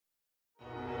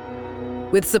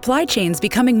With supply chains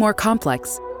becoming more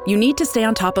complex, you need to stay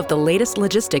on top of the latest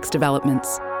logistics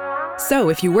developments. So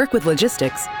if you work with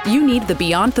logistics, you need the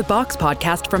Beyond the Box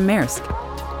podcast from Maersk.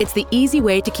 It's the easy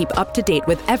way to keep up to date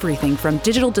with everything from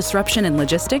digital disruption in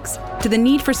logistics to the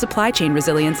need for supply chain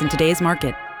resilience in today's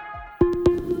market.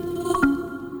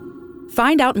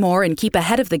 Find out more and keep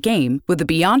ahead of the game with the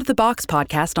Beyond the Box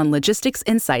podcast on logistics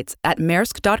insights at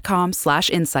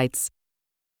maersk.com/insights.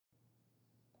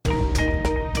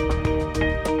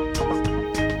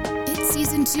 It's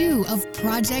season 2 of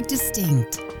Project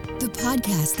Distinct, the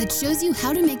podcast that shows you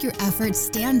how to make your efforts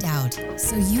stand out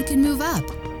so you can move up.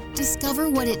 Discover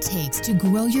what it takes to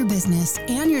grow your business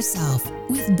and yourself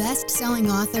with best-selling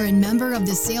author and member of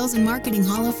the Sales and Marketing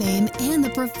Hall of Fame and the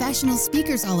Professional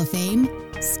Speakers Hall of Fame,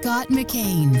 Scott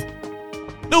McKain.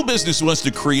 No business wants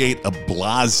to create a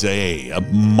blasé, a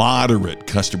moderate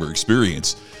customer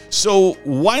experience. So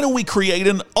why don't we create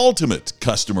an ultimate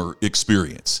customer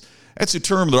experience? That's a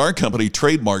term that our company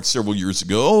trademarked several years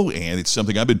ago, and it's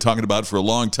something I've been talking about for a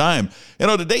long time. And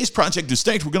on today's Project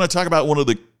Distinct, we're going to talk about one of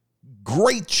the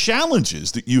great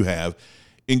challenges that you have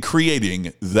in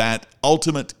creating that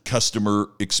ultimate customer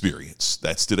experience.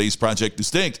 That's today's Project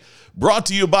Distinct, brought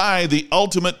to you by the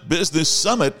Ultimate Business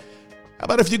Summit. How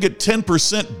about if you get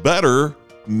 10% better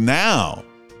now?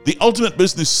 The Ultimate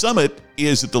Business Summit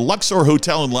is at the Luxor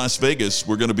Hotel in Las Vegas.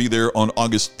 We're going to be there on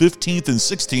August 15th and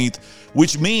 16th,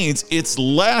 which means it's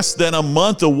less than a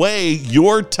month away.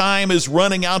 Your time is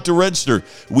running out to register.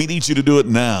 We need you to do it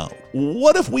now.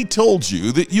 What if we told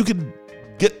you that you could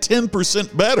get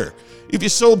 10% better if you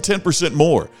sold 10%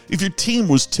 more, if your team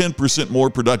was 10%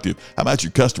 more productive? How about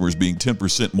your customers being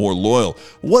 10% more loyal?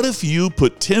 What if you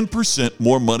put 10%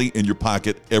 more money in your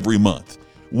pocket every month?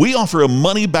 We offer a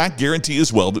money-back guarantee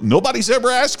as well that nobody's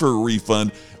ever asked for a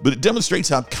refund, but it demonstrates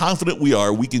how confident we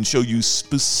are we can show you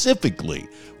specifically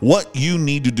what you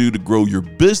need to do to grow your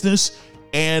business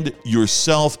and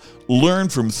yourself. Learn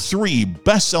from 3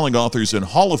 best-selling authors and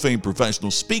Hall of Fame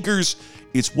professional speakers.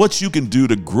 It's what you can do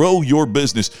to grow your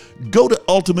business. Go to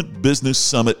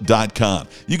ultimatebusinesssummit.com.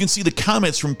 You can see the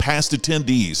comments from past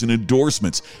attendees and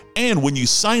endorsements. And when you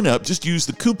sign up, just use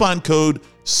the coupon code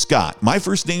Scott, my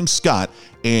first name Scott,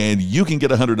 and you can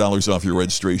get $100 off your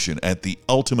registration at the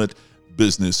Ultimate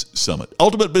Business Summit.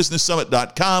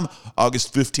 ultimatebusinesssummit.com,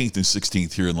 August 15th and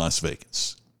 16th here in Las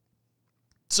Vegas.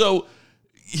 So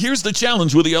here's the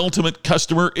challenge with the ultimate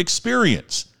customer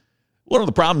experience. One of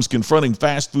the problems confronting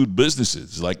fast food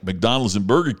businesses like McDonald's and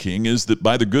Burger King is that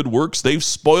by their good works, they've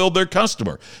spoiled their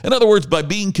customer. In other words, by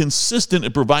being consistent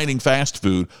in providing fast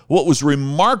food, what was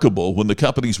remarkable when the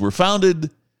companies were founded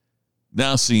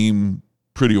now seem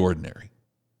pretty ordinary.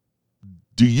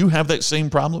 Do you have that same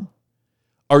problem?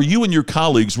 Are you and your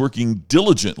colleagues working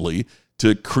diligently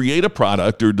to create a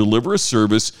product or deliver a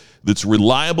service that's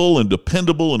reliable and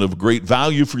dependable and of great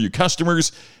value for your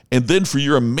customers, and then for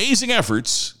your amazing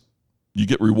efforts, you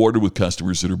get rewarded with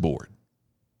customers that are bored?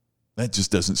 That just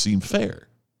doesn't seem fair.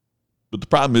 But the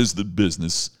problem is that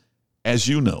business, as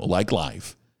you know, like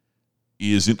life,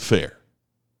 isn't fair.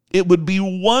 It would be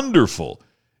wonderful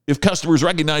if customers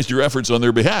recognized your efforts on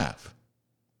their behalf.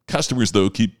 Customers, though,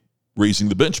 keep raising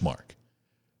the benchmark.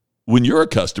 When you're a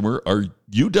customer, are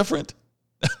you different?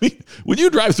 I mean, when you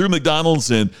drive through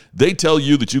McDonald's and they tell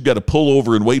you that you've got to pull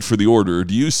over and wait for the order,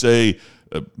 do you say,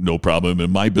 no problem, in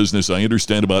my business, I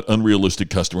understand about unrealistic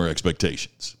customer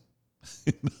expectations?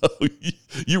 No,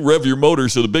 you rev your motor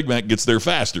so the Big Mac gets there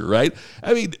faster, right?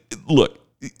 I mean, look,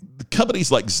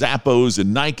 companies like Zappos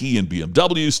and Nike and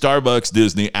BMW, Starbucks,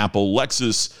 Disney, Apple,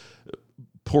 Lexus,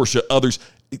 Porsche, others,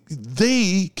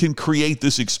 they can create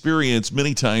this experience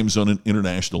many times on an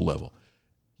international level.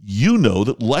 You know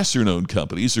that lesser-known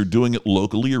companies are doing it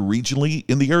locally or regionally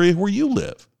in the area where you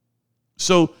live.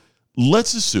 So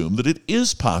let's assume that it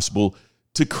is possible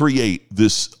to create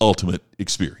this ultimate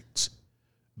experience.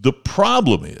 The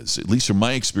problem is, at least from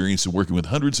my experience in working with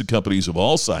hundreds of companies of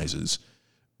all sizes,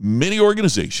 many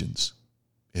organizations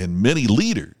and many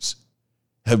leaders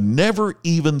have never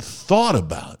even thought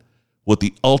about what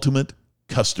the ultimate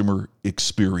customer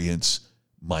experience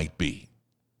might be.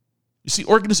 You see,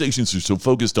 organizations are so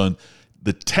focused on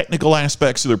the technical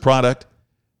aspects of their product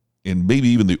and maybe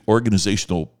even the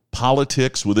organizational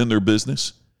politics within their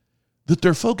business that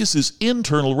their focus is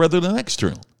internal rather than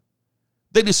external.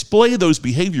 They display those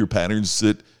behavior patterns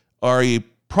that are a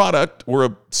product or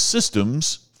a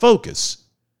systems focus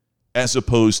as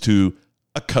opposed to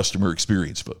a customer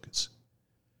experience focus.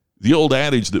 The old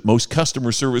adage that most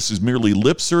customer service is merely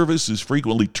lip service is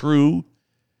frequently true,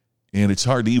 and it's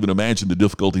hard to even imagine the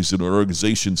difficulties in an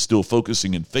organization still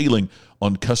focusing and failing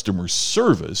on customer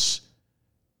service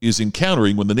is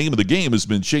encountering when the name of the game has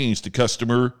been changed to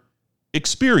customer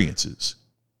experiences.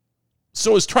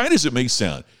 So as trite as it may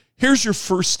sound, here's your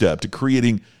first step to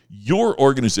creating your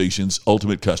organization's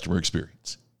ultimate customer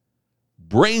experience.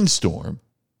 Brainstorm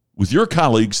with your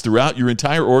colleagues throughout your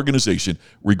entire organization,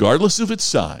 regardless of its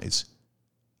size,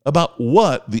 about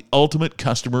what the ultimate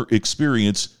customer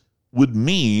experience would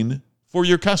mean for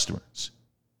your customers.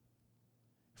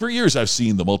 For years, I've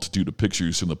seen the multitude of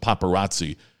pictures from the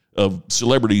paparazzi of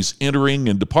celebrities entering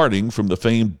and departing from the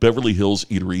famed Beverly Hills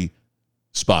eatery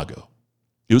Spago.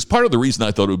 It was part of the reason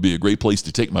I thought it would be a great place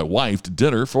to take my wife to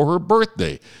dinner for her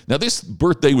birthday. Now, this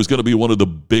birthday was going to be one of the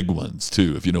big ones,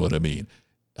 too, if you know what I mean.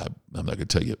 I'm not going to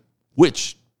tell you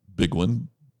which big one,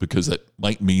 because that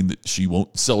might mean that she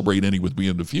won't celebrate any with me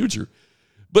in the future.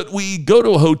 But we go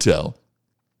to a hotel,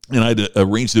 and I'd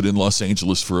arranged it in Los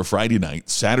Angeles for a Friday night.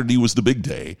 Saturday was the big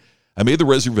day. I made the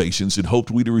reservations and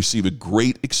hoped we'd receive a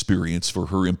great experience for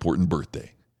her important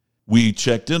birthday. We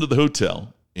checked into the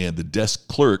hotel, and the desk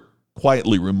clerk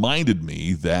quietly reminded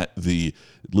me that the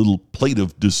little plate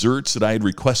of desserts that I had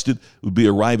requested would be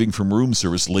arriving from room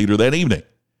service later that evening.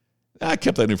 I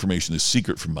kept that information a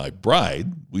secret from my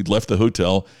bride. We'd left the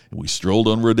hotel, and we strolled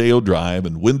on Rodeo Drive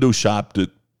and window shopped at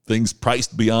things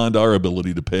priced beyond our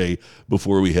ability to pay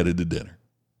before we headed to dinner.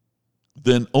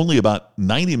 Then, only about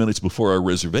 90 minutes before our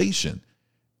reservation,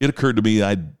 it occurred to me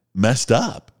I'd messed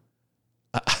up.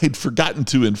 I'd forgotten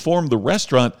to inform the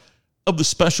restaurant of the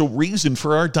special reason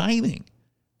for our dining.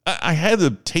 I had a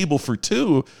table for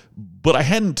two, but I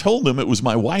hadn't told them it was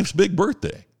my wife's big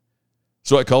birthday.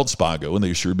 So I called Spago, and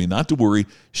they assured me not to worry.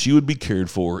 She would be cared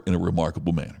for in a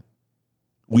remarkable manner.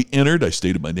 We entered. I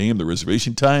stated my name, the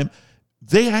reservation time.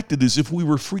 They acted as if we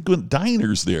were frequent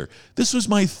diners there. This was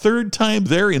my third time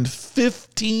there in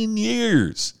 15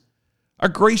 years. Our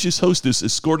gracious hostess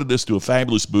escorted us to a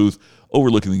fabulous booth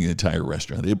overlooking the entire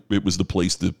restaurant. It was the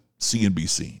place to see and be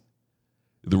seen.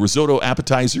 The risotto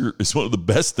appetizer is one of the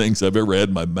best things I've ever had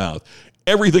in my mouth.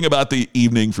 Everything about the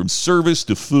evening, from service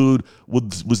to food,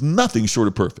 was nothing short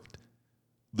of perfect.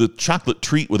 The chocolate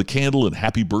treat with a candle and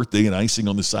happy birthday and icing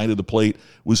on the side of the plate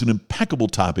was an impeccable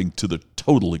topping to the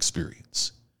total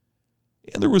experience.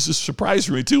 And there was a surprise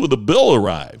for me, too, when the bill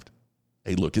arrived.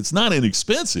 Hey, look, it's not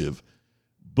inexpensive,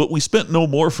 but we spent no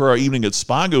more for our evening at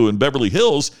Spago in Beverly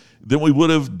Hills than we would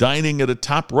have dining at a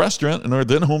top restaurant in our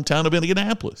then hometown of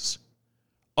Indianapolis.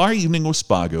 Our evening with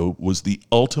Spago was the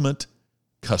ultimate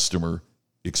customer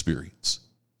experience.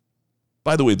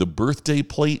 By the way, the birthday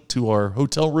plate to our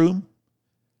hotel room,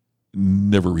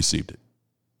 never received it.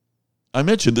 I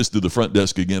mentioned this to the front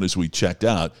desk again as we checked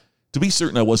out to be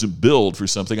certain I wasn't billed for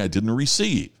something I didn't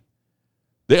receive.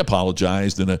 They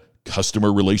apologized, and a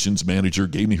customer relations manager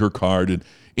gave me her card and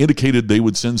indicated they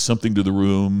would send something to the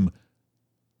room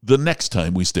the next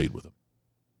time we stayed with them.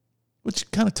 Which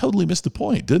kind of totally missed the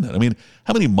point, didn't it? I mean,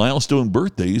 how many milestone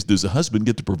birthdays does a husband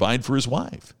get to provide for his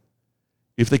wife?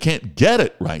 If they can't get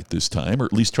it right this time, or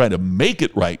at least try to make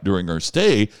it right during our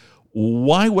stay,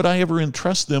 why would I ever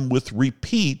entrust them with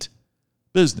repeat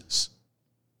business?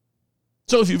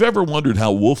 So if you've ever wondered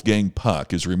how Wolfgang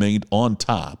Puck has remained on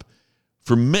top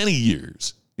for many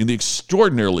years in the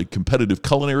extraordinarily competitive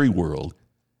culinary world,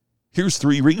 here's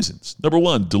 3 reasons. Number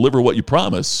 1, deliver what you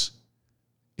promise,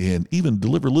 and even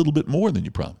deliver a little bit more than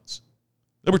you promise.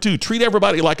 Number 2, treat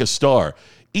everybody like a star,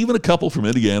 even a couple from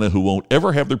Indiana who won't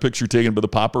ever have their picture taken by the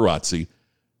paparazzi,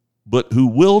 but who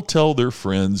will tell their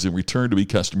friends and return to be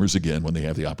customers again when they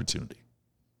have the opportunity.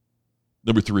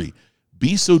 Number 3,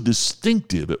 be so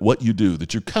distinctive at what you do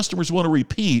that your customers want to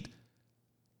repeat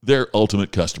their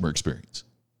ultimate customer experience.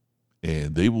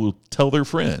 And they will tell their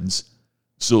friends,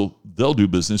 so they'll do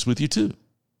business with you too.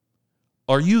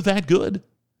 Are you that good?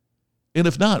 And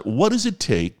if not, what does it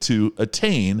take to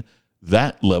attain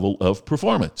that level of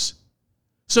performance?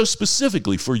 So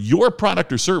specifically for your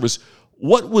product or service,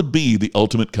 what would be the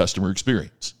ultimate customer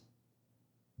experience?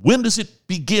 When does it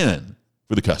begin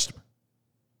for the customer?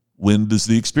 When does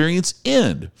the experience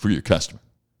end for your customer?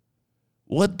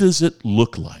 What does it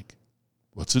look like?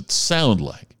 What's it sound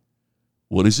like?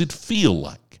 What does it feel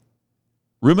like?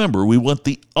 Remember, we want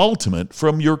the ultimate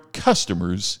from your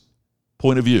customer's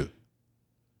point of view.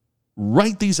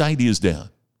 Write these ideas down.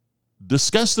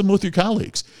 Discuss them with your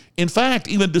colleagues. In fact,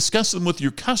 even discuss them with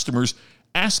your customers,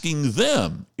 asking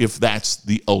them if that's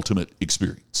the ultimate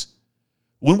experience.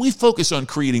 When we focus on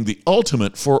creating the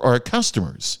ultimate for our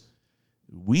customers,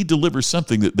 we deliver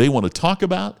something that they want to talk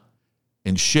about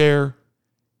and share,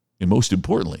 and most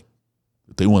importantly,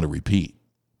 that they want to repeat.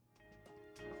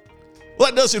 Well,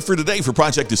 that does it for today for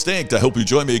Project Distinct. I hope you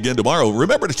join me again tomorrow.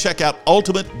 Remember to check out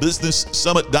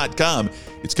ultimatebusinesssummit.com.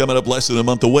 It's coming up less than a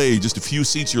month away. Just a few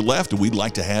seats are left, and we'd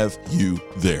like to have you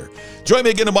there. Join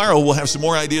me again tomorrow. We'll have some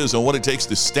more ideas on what it takes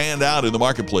to stand out in the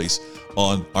marketplace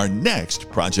on our next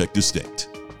Project Distinct.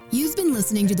 You've been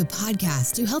listening to the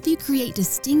podcast to help you create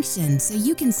distinction so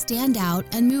you can stand out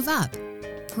and move up.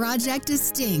 Project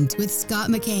Distinct with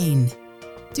Scott McKain.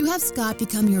 To have Scott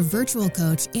become your virtual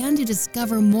coach and to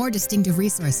discover more distinctive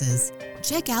resources,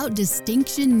 check out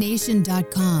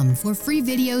DistinctionNation.com for free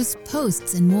videos,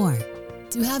 posts, and more.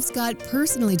 To have Scott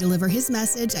personally deliver his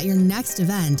message at your next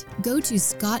event, go to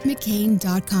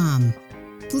ScottMcKain.com.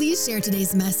 Please share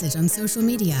today's message on social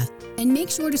media and make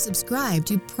sure to subscribe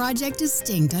to Project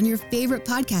Distinct on your favorite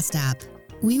podcast app.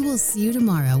 We will see you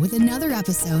tomorrow with another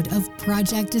episode of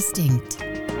Project Distinct.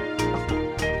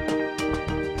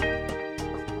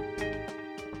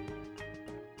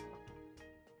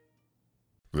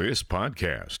 This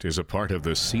podcast is a part of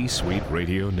the C-Suite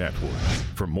Radio Network.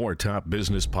 For more top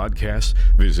business podcasts,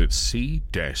 visit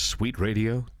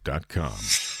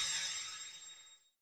c-suiteradio.com.